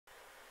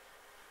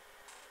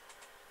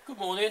Good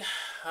morning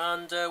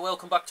and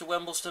welcome back to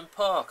Wemblesden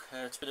Park.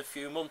 It's been a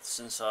few months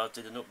since I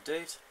did an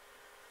update,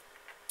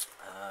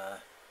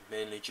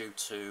 mainly due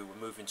to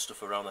moving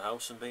stuff around the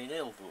house and being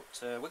ill,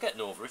 but we're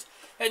getting over it.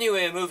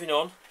 Anyway, moving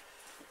on,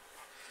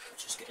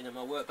 just getting on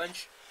my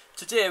workbench.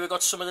 Today we've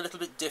got something a little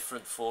bit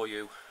different for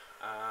you.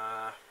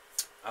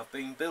 I've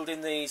been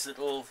building these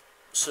little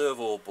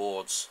servo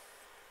boards,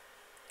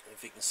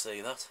 if you can see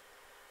that.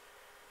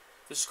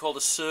 This is called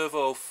a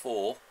Servo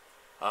 4.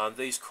 And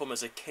these come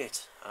as a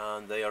kit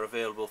and they are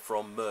available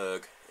from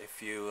MERG.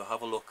 If you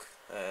have a look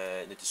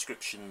in the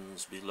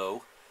descriptions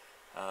below,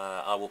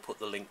 I will put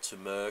the link to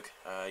MERG.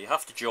 You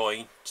have to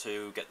join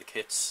to get the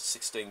kits,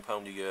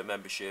 £16 a year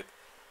membership,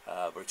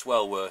 but it's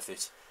well worth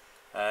it.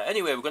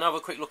 Anyway, we're going to have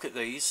a quick look at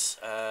these.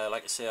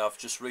 Like I say, I've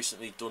just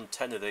recently done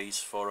 10 of these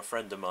for a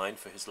friend of mine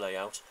for his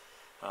layout.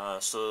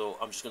 So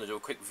I'm just going to do a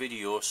quick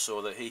video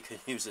so that he can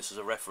use this as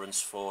a reference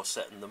for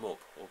setting them up.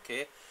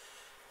 Okay.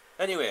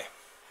 Anyway.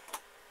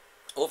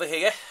 Over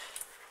here,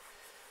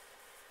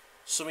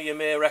 some of you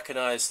may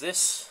recognise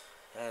this.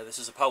 This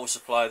is a power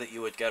supply that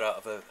you would get out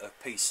of a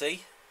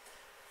PC,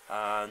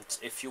 and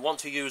if you want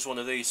to use one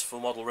of these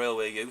for model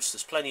railway use,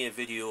 there's plenty of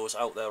videos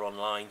out there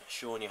online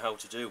showing you how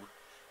to do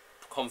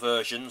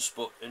conversions,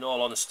 but in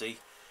all honesty,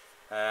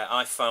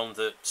 I found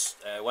that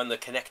when they're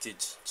connected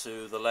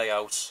to the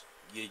layout,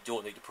 you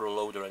don't need to put a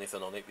load or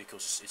anything on it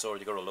because it's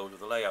already got a load of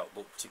the layout.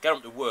 But to get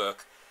them to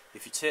work,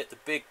 if you take the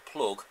big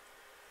plug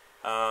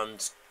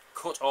and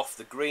cut off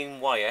the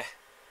green wire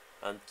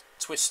and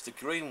twist the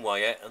green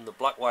wire and the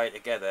black wire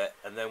together,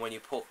 and then when you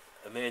put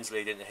a mains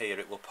lead into here,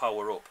 it will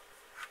power up.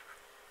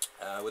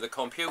 With a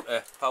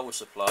computer power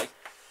supply,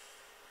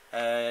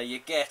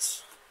 you've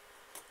got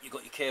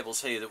your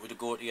cables here that would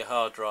go to your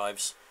hard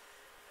drives.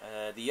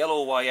 The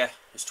yellow wire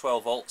is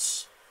 12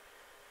 volts,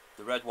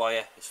 the red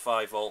wire is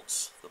 5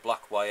 volts, the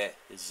black wire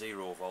is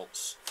 0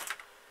 volts,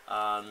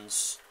 and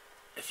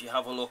if you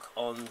have a look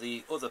on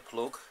the other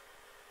plug,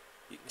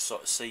 you can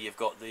sort of see you've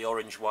got the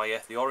orange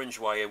wire. The orange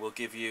wire will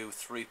give you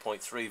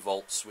 3.3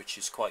 volts, which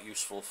is quite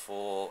useful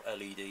for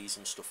LEDs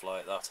and stuff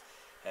like that.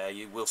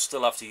 You will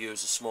still have to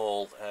use a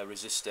small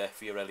resistor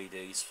for your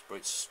LEDs,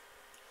 but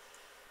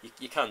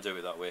you can do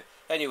it that way.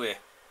 Anyway,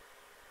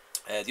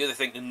 the other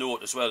thing to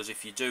note as well is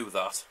if you do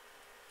that,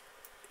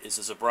 is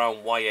there's a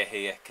brown wire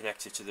here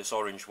connected to this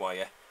orange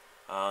wire,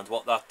 and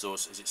what that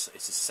does is it's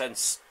a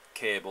sense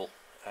cable.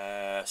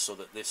 So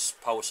that this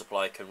power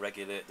supply can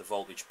regulate the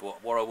voltage.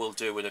 But what I will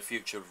do in a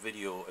future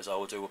video is I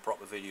will do a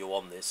proper video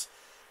on this.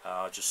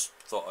 I just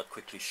thought I'd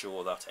quickly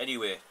show that.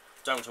 Anyway,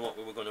 down to what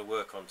we were going to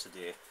work on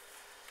today.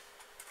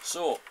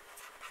 So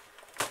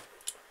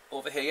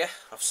over here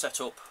I've set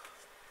up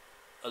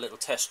a little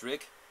test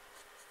rig.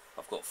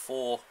 I've got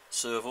 4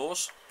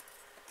 servos.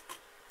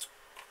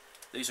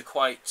 These are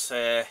quite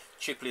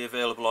cheaply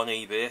available on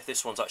eBay.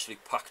 This one's actually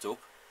packed up.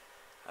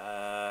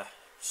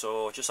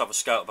 So just have a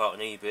scout about on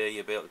eBay,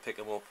 you'll be able to pick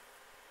them up.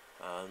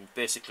 And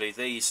basically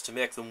these, to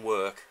make them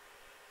work,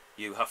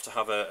 you have to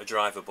have a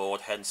driver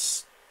board,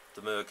 hence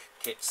the MERG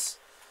kits.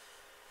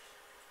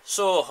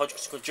 So I'm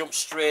just going to jump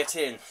straight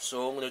in.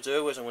 So what I'm going to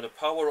do is I'm going to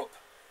power up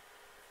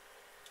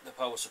the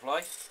power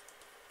supply.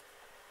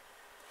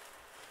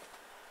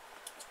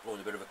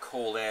 Blowing a bit of a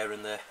cold air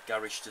in the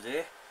garage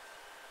today.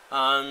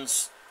 And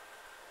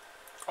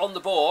on the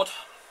board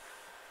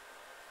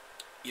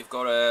you've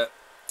got a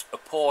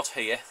port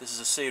here. This is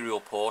a serial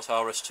port,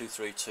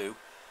 RS232.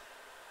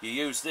 You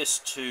use this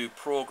to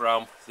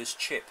program this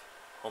chip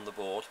on the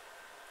board.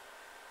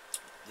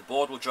 The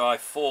board will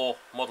drive 4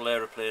 model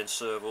aeroplane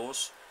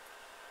servos.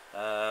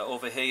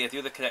 Over here, the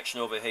other connection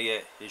over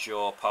here is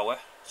your power.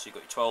 So you've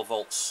got your 12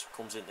 volts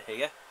comes into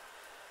here.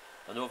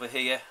 And over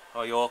here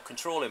are your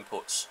control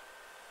inputs.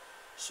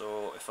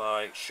 So if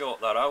I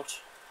short that out,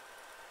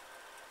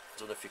 I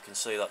don't know if you can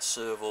see that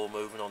servo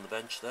moving on the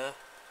bench there.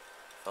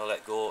 If I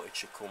let go, it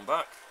should come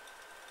back.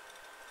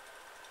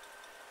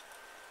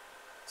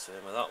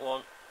 Same with that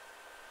one,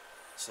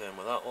 same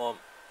with that one,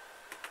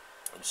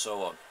 and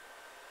so on.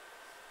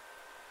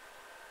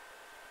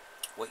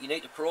 What you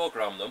need to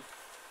program them,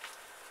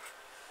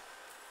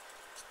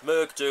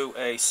 MERG do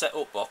a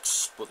setup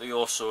box, but they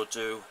also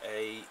do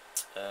a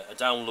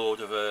download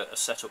of a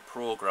setup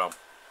program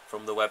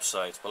from the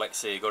website. But like I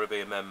say, you've got to be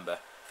a member.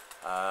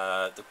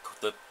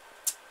 The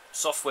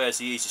software is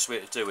the easiest way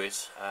to do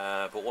it,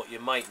 but what you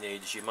might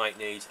need is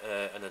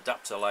an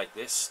adapter like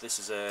this. This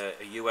is a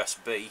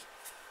USB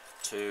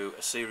to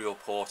a serial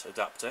port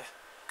adapter.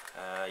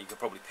 You can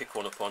probably pick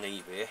one up on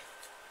eBay.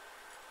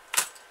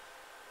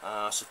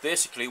 So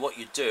basically what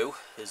you do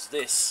is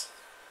this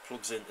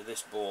plugs into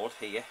this board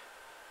here,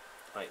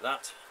 like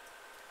that.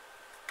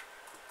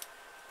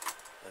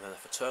 And then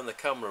if I turn the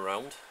camera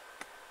around,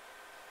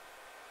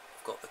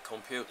 I've got the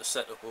computer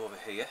set up over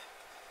here.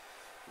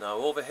 Now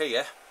over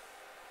here,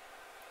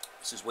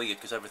 this is weird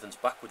because everything's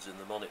backwards in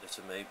the monitor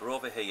to me, but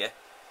over here,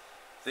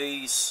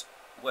 these,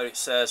 where it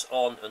says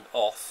on and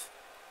off,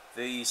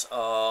 these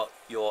are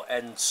your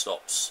end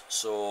stops.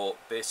 So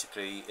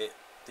basically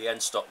the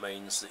end stop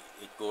means that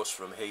it goes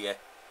from here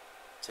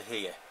to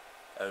here.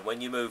 and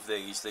when you move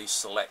these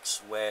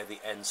selects where the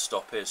end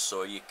stop is,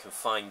 so you can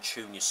fine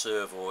tune your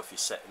servo if you're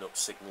setting up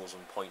signals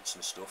and points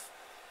and stuff.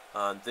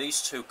 And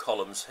these two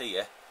columns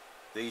here,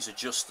 these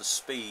adjust the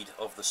speed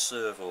of the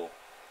servo.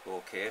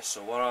 Okay,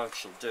 so what I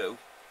shall do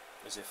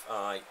is, if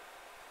I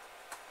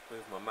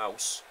move my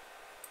mouse,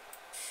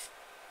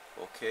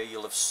 okay,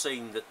 you'll have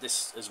seen that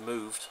this has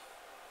moved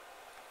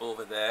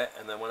over there,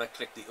 and then when I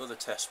click the other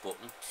test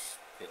button,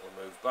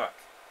 it'll move back.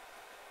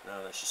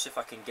 Now let's just see if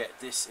I can get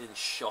this in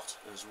shot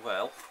as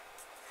well.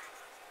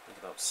 I think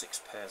about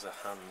 6 pairs of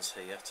hands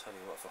here. Tell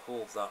you what, if I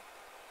hold that,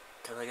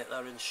 can I get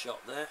that in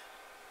shot there?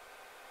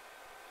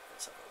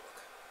 Let's have a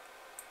look.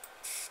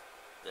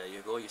 There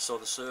you go, you saw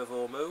the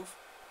servo move.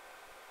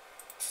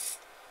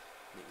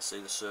 You can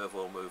see the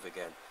servo move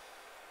again.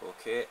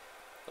 Okay,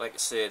 like I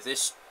say,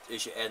 this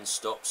is your end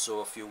stop,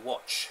 so if you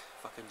watch,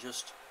 if I can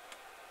just,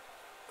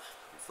 I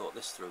haven't thought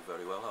this through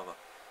very well, have I?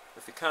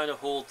 If you kind of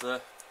hold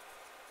the,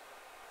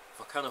 if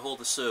I kind of hold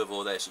the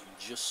servo there, so you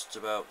can just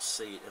about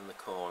see it in the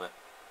corner,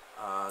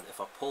 and if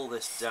I pull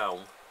this down,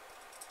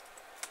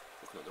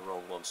 looking at the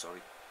wrong one,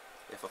 sorry,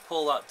 if I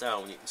pull that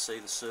down, you can see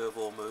the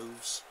servo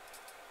moves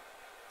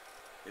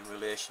in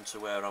relation to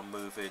where I'm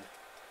moving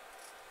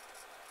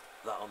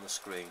that on the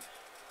screen.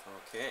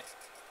 Okay,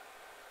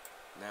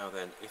 now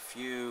then, if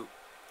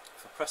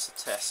I press the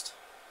test,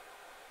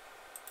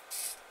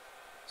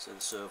 so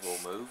the servo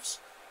moves.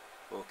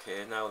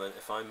 Okay, now then,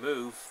 if I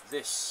move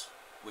this,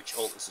 which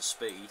alters the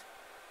speed,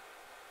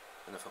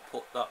 and if I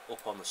put that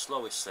up on the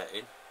slowest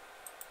setting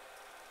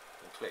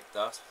and click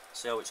that,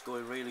 see how it's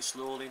going really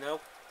slowly now?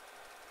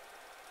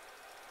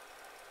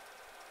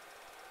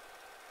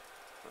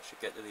 I should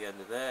get to the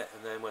end of there,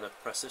 and then when I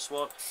press this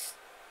one,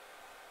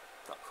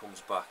 that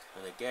comes back.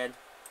 And again,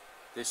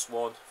 this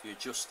one, if you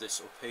adjust this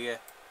up here,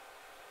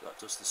 that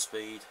does the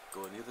speed,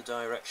 go in the other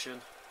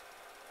direction.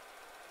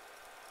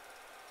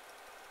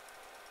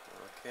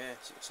 Okay,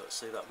 so you can sort of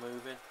see that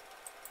moving.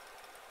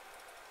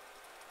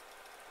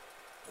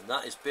 And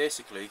that is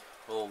basically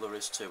all there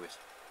is to it.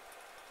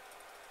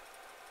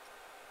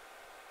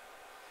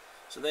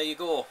 So there you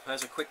go,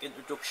 there's a quick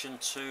introduction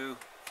to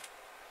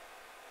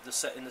the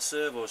setting the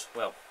servos.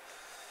 Well,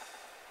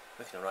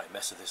 making a right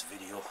mess of this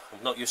video.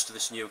 I'm not used to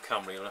this new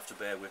camera, you'll have to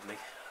bear with me.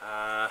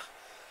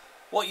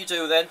 What you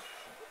do then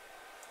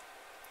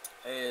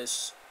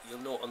is, you'll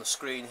note on the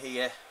screen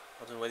here,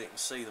 I don't know whether you can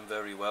see them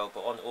very well,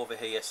 but on over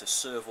here it says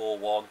servo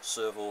 1,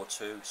 servo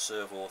 2,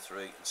 servo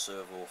 3 and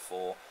servo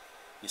 4.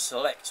 You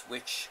select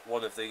which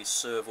one of these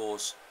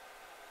servos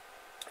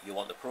you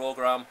want to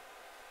program,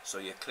 so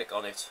you click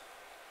on it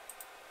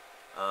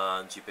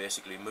and you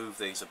basically move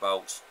these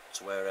about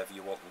to wherever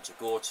you want them to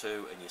go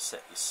to, and you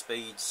set your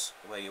speeds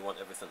where you want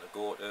everything to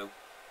go to, and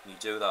you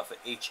do that for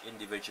each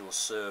individual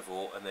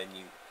servo, and then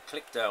you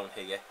click down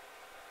here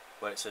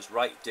where it says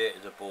write data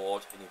to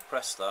board, and you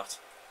press that,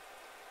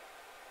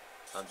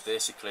 and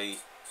basically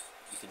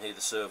you can hear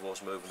the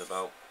servos moving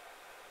about,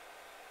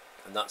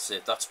 and that's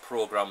it, that's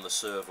program the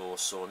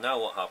servos. So now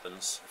what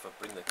happens, if I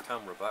bring the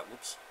camera back,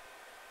 whoops,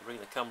 bring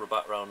the camera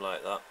back round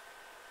like that,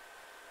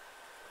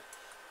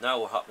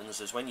 now what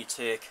happens is when you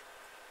take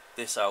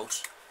this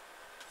out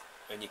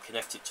and you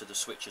connect it to the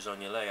switches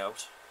on your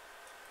layout,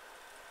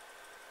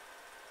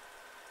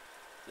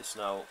 this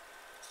now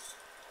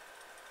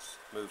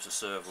moves the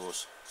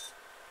servos.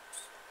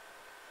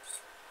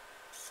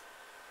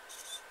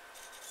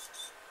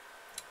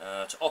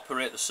 To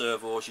operate the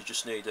servos you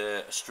just need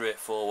a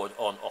straightforward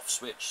on-off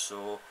switch,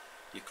 so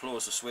you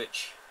close the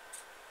switch,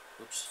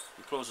 oops,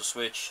 you close the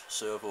switch,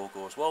 servo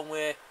goes one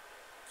way,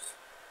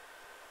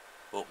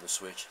 open the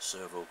switch,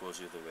 servo goes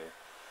the other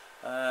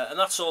way. And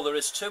that's all there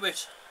is to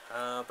it.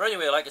 But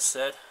anyway, like I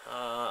said,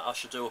 I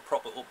shall do a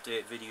proper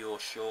update video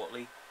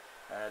shortly.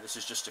 This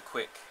is just a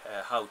quick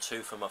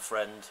how-to for my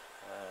friend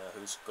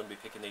who's going to be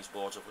picking these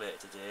boards up later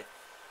today.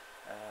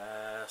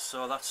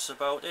 So that's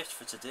about it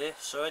for today.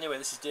 So anyway,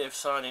 this is Dave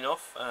signing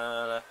off,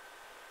 and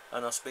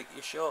I'll speak to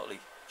you shortly.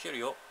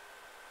 Cheerio.